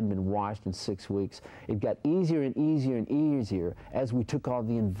 They hadn't been washed in 6 weeks. It got easier and easier and easier as we took all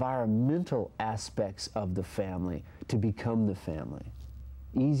the environmental aspects of the family to become the family.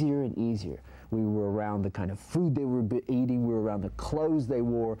 Easier and easier. We were around the kind of food they were eating. We were around the clothes they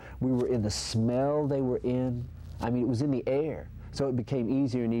wore. We were in the smell they were in. I mean, it was in the air. So it became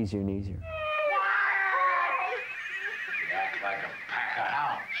easier and easier and easier. You act like a pack of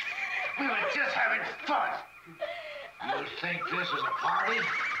hounds. We were just having fun. You think this is a party?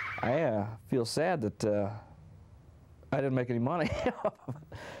 I feel sad that I didn't make any money.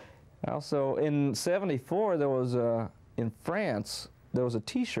 Also, in '74, there was, in France, there was a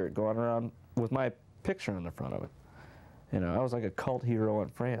T-shirt going around with my picture on the front of it. You know, I was like a cult hero in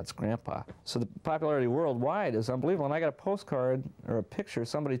France, Grandpa. So the popularity worldwide is unbelievable. And I got a postcard or a picture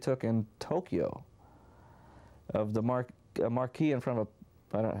somebody took in Tokyo of the marquee in front of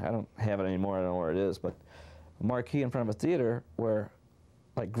a, I don't have it anymore, I don't know where it is, but a marquee in front of a theater where,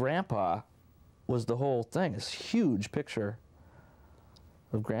 like, Grandpa was the whole thing. This huge picture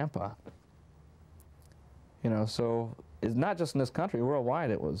of Grandpa. You know, so it's not just in this country,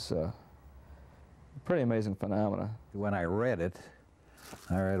 worldwide it was a pretty amazing phenomena. When I read it,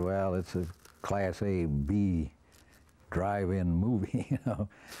 I read, well, it's a Class A, B drive-in movie, you know,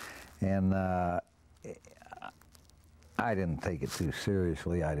 and I didn't take it too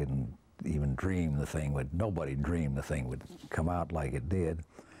seriously. I didn't even dream the thing would, nobody dreamed the thing would come out like it did.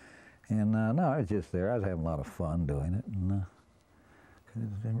 And no, I was just there. I was having a lot of fun doing it.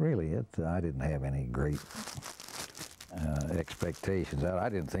 And really, I didn't have any great expectations. I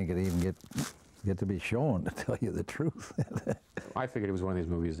didn't think it'd even get to be shown, to tell you the truth. I figured it was one of these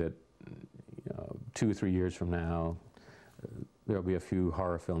movies that, you know, 2 or 3 years from now, there'll be a few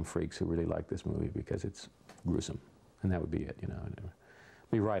horror film freaks who really like this movie because it's gruesome, and that would be it, you know. And it would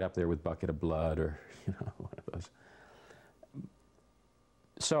be right up there with Bucket of Blood or, you know, one of those.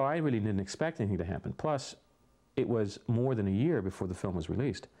 So I really didn't expect anything to happen. Plus, it was more than a year before the film was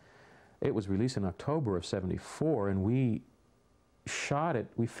released. It was released in October of '74, and we shot it,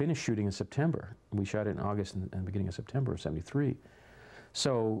 we finished shooting in September. We shot it in August and beginning of September of '73.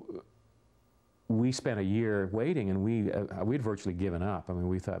 So we spent a year waiting, and we'd virtually given up. I mean,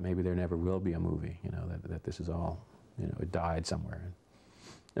 we thought maybe there never will be a movie, you know, that this is all, you know, it died somewhere.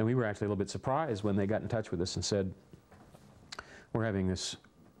 And we were actually a little bit surprised when they got in touch with us and said, we're having this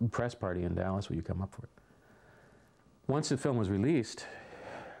press party in Dallas, will you come up for it? Once the film was released,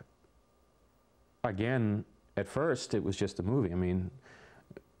 again, at first, it was just a movie. I mean,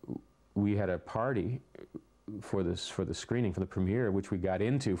 we had a party for the screening, for the premiere, which we got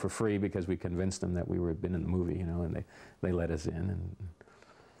into for free because we convinced them that we were been in the movie, you know, and they let us in.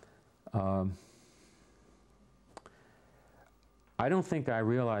 And I don't think I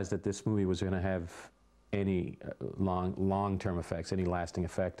realized that this movie was going to have any long-term effects, any lasting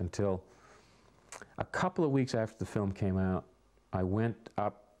effect, until a couple of weeks after the film came out. I went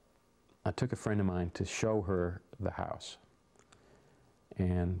up. I took a friend of mine to show her the house,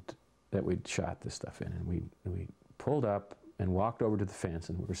 and that we'd shot this stuff in, and we pulled up and walked over to the fence,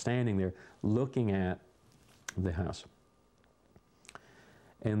 and we were standing there looking at the house.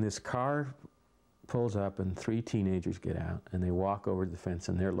 And this car pulls up, and 3 teenagers get out, and they walk over to the fence,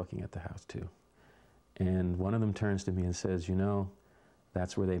 and they're looking at the house too. And one of them turns to me and says, you know,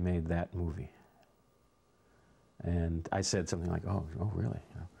 that's where they made that movie. And I said something like, oh really?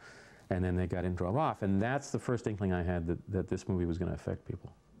 You know? And then they got in and drove off. And that's the first inkling I had that this movie was going to affect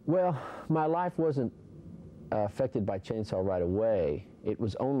people. Well, my life wasn't affected by Chainsaw right away. It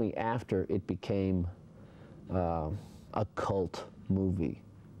was only after it became a cult movie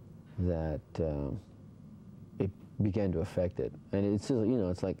that it began to affect it. And it's, you know,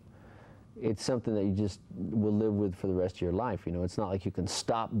 it's like, it's something that you just will live with for the rest of your life. You know, it's not like you can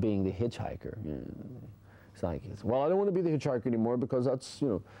stop being the hitchhiker. You know, it's like, well, I don't want to be the hitchhiker anymore because that's, you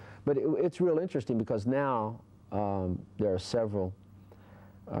know. But it's real interesting because now there are several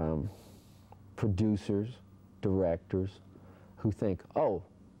producers, directors who think, oh,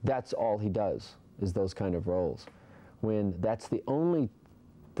 that's all he does, is those kind of roles. When that's the only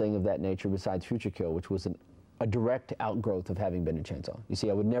thing of that nature besides Future Kill, which was a direct outgrowth of having been in Chainsaw. You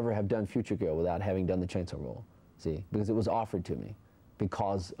see, I would never have done Future Kill without having done the Chainsaw role, see, because it was offered to me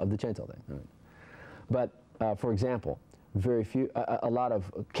because of the Chainsaw thing. Right? But for example, very few, a lot of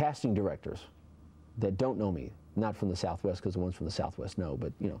casting directors that don't know me, not from the Southwest, because the ones from the Southwest know,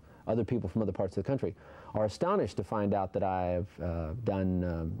 but you know, other people from other parts of the country are astonished to find out that I've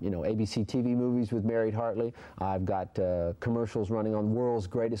done, you know, ABC TV movies with Mary Hartley. I've got commercials running on World's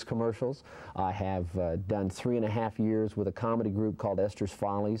Greatest Commercials. I have done 3.5 years with a comedy group called Esther's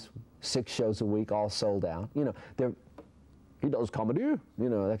Follies, 6 shows a week, all sold out. You know, they're, he does comedy, you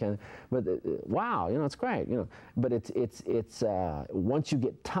know, that kind of, but wow, you know, it's great, you know, but it's once you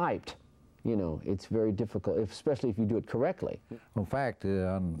get typed, you know, it's very difficult, especially if you do it correctly. In fact,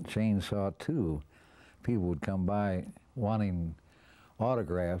 on Chainsaw 2, people would come by wanting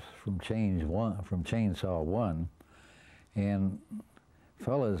autographs from Chainsaw 1, and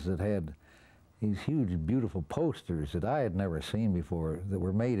fellas that had these huge, beautiful posters that I had never seen before that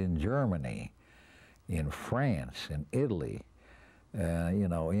were made in Germany, in France, in Italy, you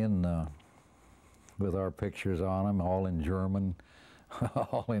know, with our pictures on them, all in German,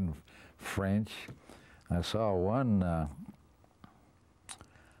 all in French. I saw one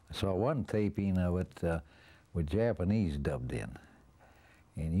taping of it with Japanese dubbed in.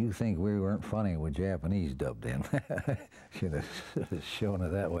 And you think we weren't funny with Japanese dubbed in. Should have shown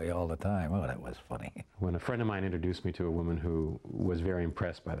it that way all the time. Oh, that was funny. When a friend of mine introduced me to a woman who was very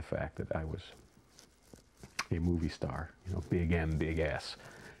impressed by the fact that I was a movie star, you know, big M, big S,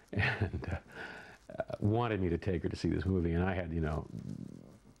 and wanted me to take her to see this movie, and I had, you know,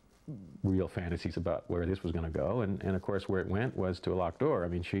 real fantasies about where this was going to go, and of course where it went was to a locked door. I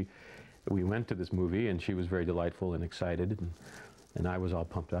mean, we went to this movie, and she was very delightful and excited, and I was all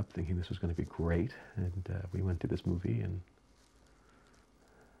pumped up thinking this was going to be great, and we went to this movie, and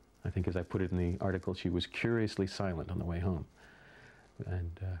I think, as I put it in the article, she was curiously silent on the way home, and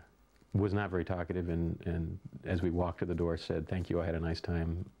was not very talkative, and as we walked to the door said, "Thank you, I had a nice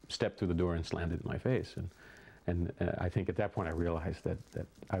time," stepped through the door and slammed it in my face. And I think at that point I realized that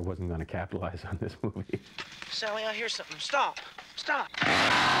I wasn't going to capitalize on this movie. Sally, I hear something. Stop. Stop.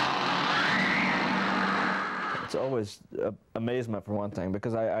 It's always amazement for one thing,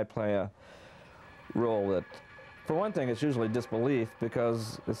 because I play a role that, for one thing, it's usually disbelief,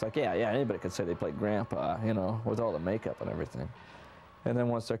 because it's like, yeah, anybody could say they played Grandpa, you know, with all the makeup and everything. And then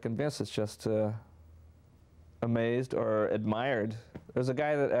once they're convinced, it's just amazed or admired. There's a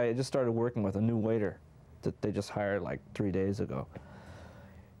guy that I just started working with, a new waiter, that they just hired like 3 days ago,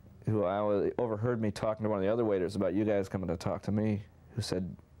 who overheard me talking to one of the other waiters about you guys coming to talk to me, who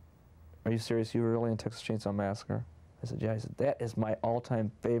said, "Are you serious? You were really in Texas Chainsaw Massacre?" I said, "Yeah." He said, "That is my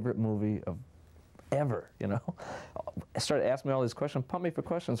all-time favorite movie of ever," you know. I started asking me all these questions, pumped me for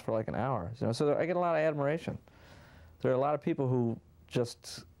questions for like an hour, you know, so I get a lot of admiration. There are a lot of people who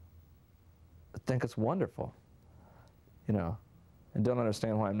just think it's wonderful, you know, and don't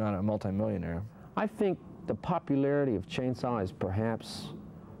understand why I'm not a multimillionaire. I think the popularity of Chainsaw is perhaps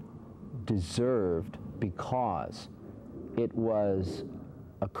deserved because it was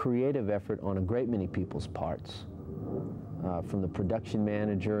a creative effort on a great many people's parts, from the production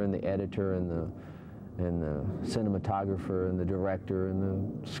manager and the editor and the cinematographer and the director and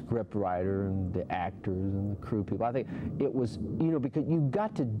the script writer and the actors and the crew people. I think it was, you know, because you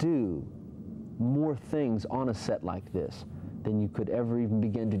got to do more things on a set like this than you could ever even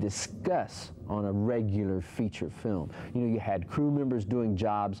begin to discuss on a regular feature film. You know, you had crew members doing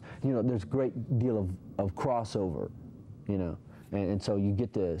jobs, you know, there's a great deal of crossover, you know, and so you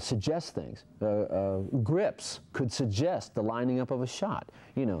get to suggest things. Grips could suggest the lining up of a shot.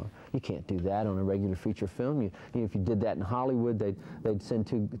 You know, you can't do that on a regular feature film. You know, if you did that in Hollywood, they'd send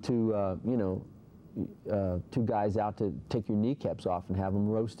two guys out to take your kneecaps off and have them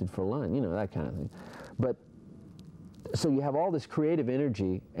roasted for lunch, you know, that kind of thing. But so you have all this creative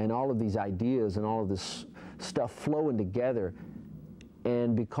energy and all of these ideas and all of this stuff flowing together,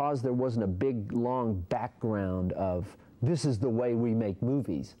 and because there wasn't a big, long background of this is the way we make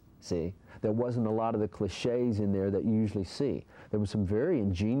movies, see, there wasn't a lot of the cliches in there that you usually see. There was some very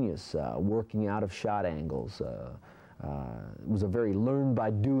ingenious working out of shot angles. It was a very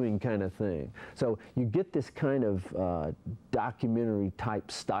learn-by-doing kind of thing. So you get this kind of documentary-type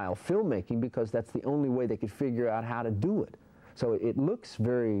style filmmaking because that's the only way they could figure out how to do it. So it looks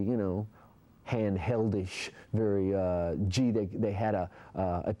very, you know, handheldish, very, gee, they had a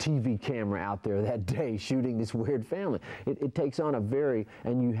TV camera out there that day shooting this weird family. It takes on a very,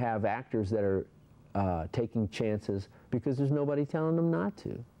 and you have actors that are taking chances because there's nobody telling them not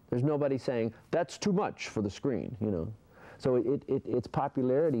to. There's nobody saying, that's too much for the screen, you know. So its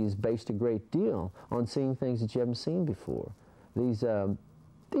popularity is based a great deal on seeing things that you haven't seen before. These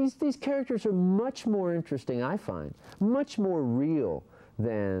characters are much more interesting, I find, much more real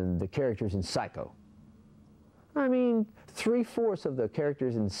than the characters in Psycho. I mean, 3/4 of the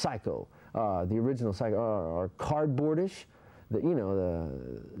characters in Psycho the original Psycho are cardboardish.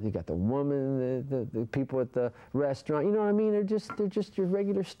 You got the woman, the people at the restaurant. You know what I mean? They're just your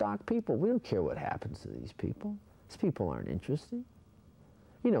regular stock people. We don't care what happens to these people. These people aren't interesting.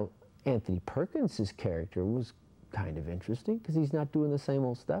 You know, Anthony Perkins' character was kind of interesting because he's not doing the same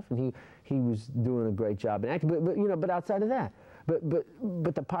old stuff, and he was doing a great job in acting. But outside of that,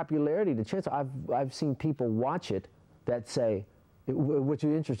 but the popularity, the chance, I've seen people watch it that say, what's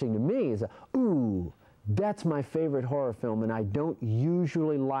interesting to me is, ooh, that's my favorite horror film, and I don't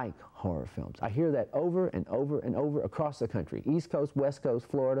usually like horror films. I hear that over and over and over across the country, East Coast, West Coast,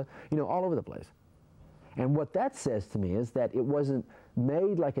 Florida, you know, all over the place. And what that says to me is that it wasn't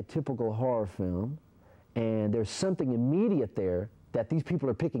made like a typical horror film, and there's something immediate there that these people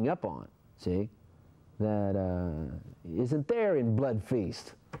are picking up on, see, that isn't there in Blood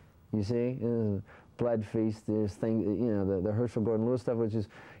Feast, you see? Blood Feast, there's things, you know, the Herschel Gordon Lewis stuff, which is,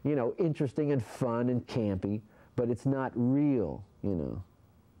 you know, interesting and fun and campy, but it's not real, you know.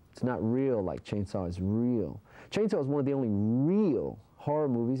 It's not real like Chainsaw is real. Chainsaw is one of the only real horror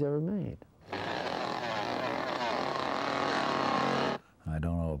movies ever made. I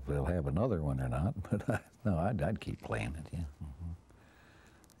don't know if they'll have another one or not, but no, I'd keep playing it, yeah.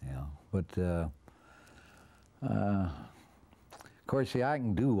 Yeah, but of course, see, I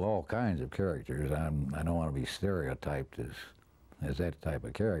can do all kinds of characters. I don't want to be stereotyped as that type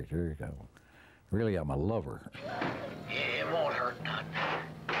of character. Really, I'm a lover. It won't hurt none.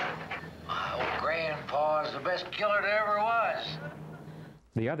 My old grandpa's the best killer there ever was.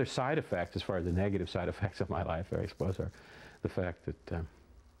 The other side effects, as far as the negative side effects of my life, I suppose, are the fact that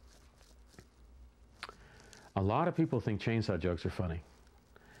a lot of people think chainsaw jokes are funny.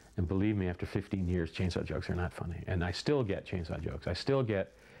 And believe me, after 15 years, chainsaw jokes are not funny. And I still get chainsaw jokes. I still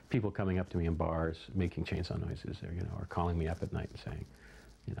get people coming up to me in bars making chainsaw noises, or, you know, or calling me up at night and saying,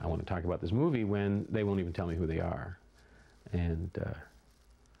 you know, I want to talk about this movie, when they won't even tell me who they are. And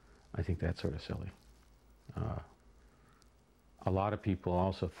I think that's sort of silly. A lot of people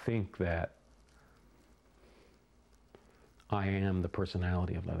also think that I am the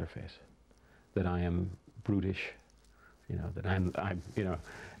personality of Leatherface, that I am brutish, you know, that I'm you know,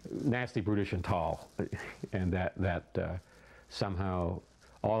 nasty, brutish, and tall, and that somehow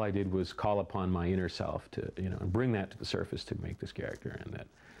all I did was call upon my inner self to, you know, and bring that to the surface to make this character, and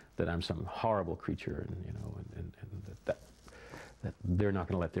that I'm some horrible creature, and, you know, and that they're not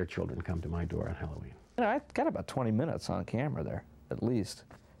going to let their children come to my door on Halloween. You know, I got about 20 minutes on camera there, at least.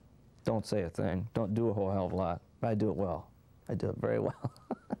 Don't say a thing. Don't do a whole hell of a lot. But I do it well. I do it very well.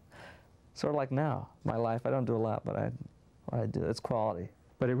 Sort of like now. My life, I don't do a lot, but I do. It's quality.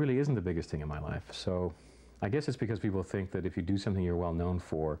 But it really isn't the biggest thing in my life. So I guess it's because people think that if you do something you're well known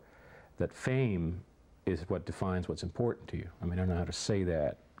for, that fame is what defines what's important to you. I mean, I don't know how to say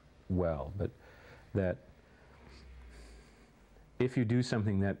that well, but that if you do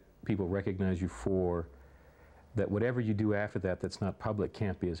something that people recognize you for, that whatever you do after that that's not public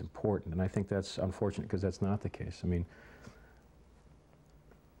can't be as important. And I think that's unfortunate, because that's not the case. I mean,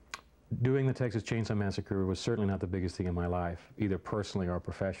 doing the Texas Chainsaw Massacre was certainly not the biggest thing in my life, either personally or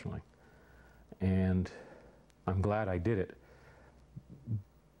professionally. And I'm glad I did it,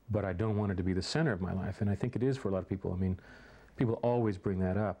 but I don't want it to be the center of my life, and I think it is for a lot of people. I mean, people always bring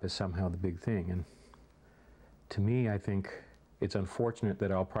that up as somehow the big thing, and to me, I think it's unfortunate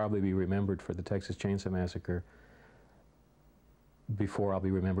that I'll probably be remembered for the Texas Chainsaw Massacre before I'll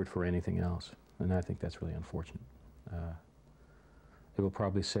be remembered for anything else, and I think that's really unfortunate. It will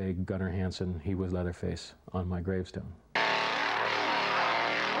probably say Gunnar Hansen, he was Leatherface, on my gravestone.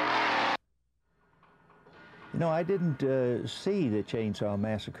 You know, I didn't see the Chainsaw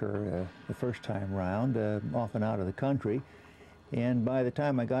Massacre the first time round, often out of the country. And by the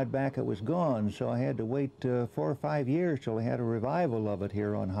time I got back, it was gone, so I had to wait 4 or 5 years till I had a revival of it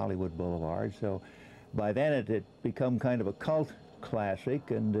here on Hollywood Boulevard. So by then it had become kind of a cult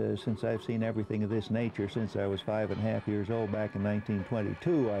classic, and since I've seen everything of this nature since I was 5.5 years old back in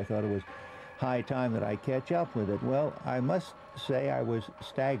 1922, I thought it was high time that I catch up with it. Well, I must say I was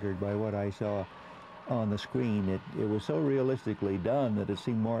staggered by what I saw on the screen. It was so realistically done that it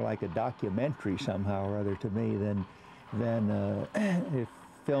seemed more like a documentary somehow or other to me than a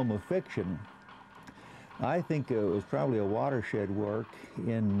film of fiction. I think it was probably a watershed work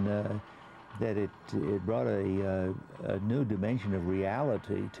in that it brought a new dimension of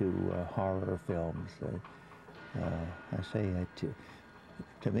reality to horror films. I say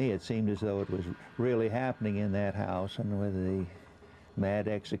to me it seemed as though it was really happening in that house, and with the mad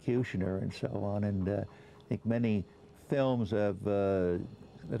executioner and so on. And I think many films that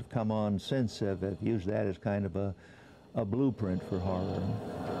have come on since have used that as kind of a blueprint for horror.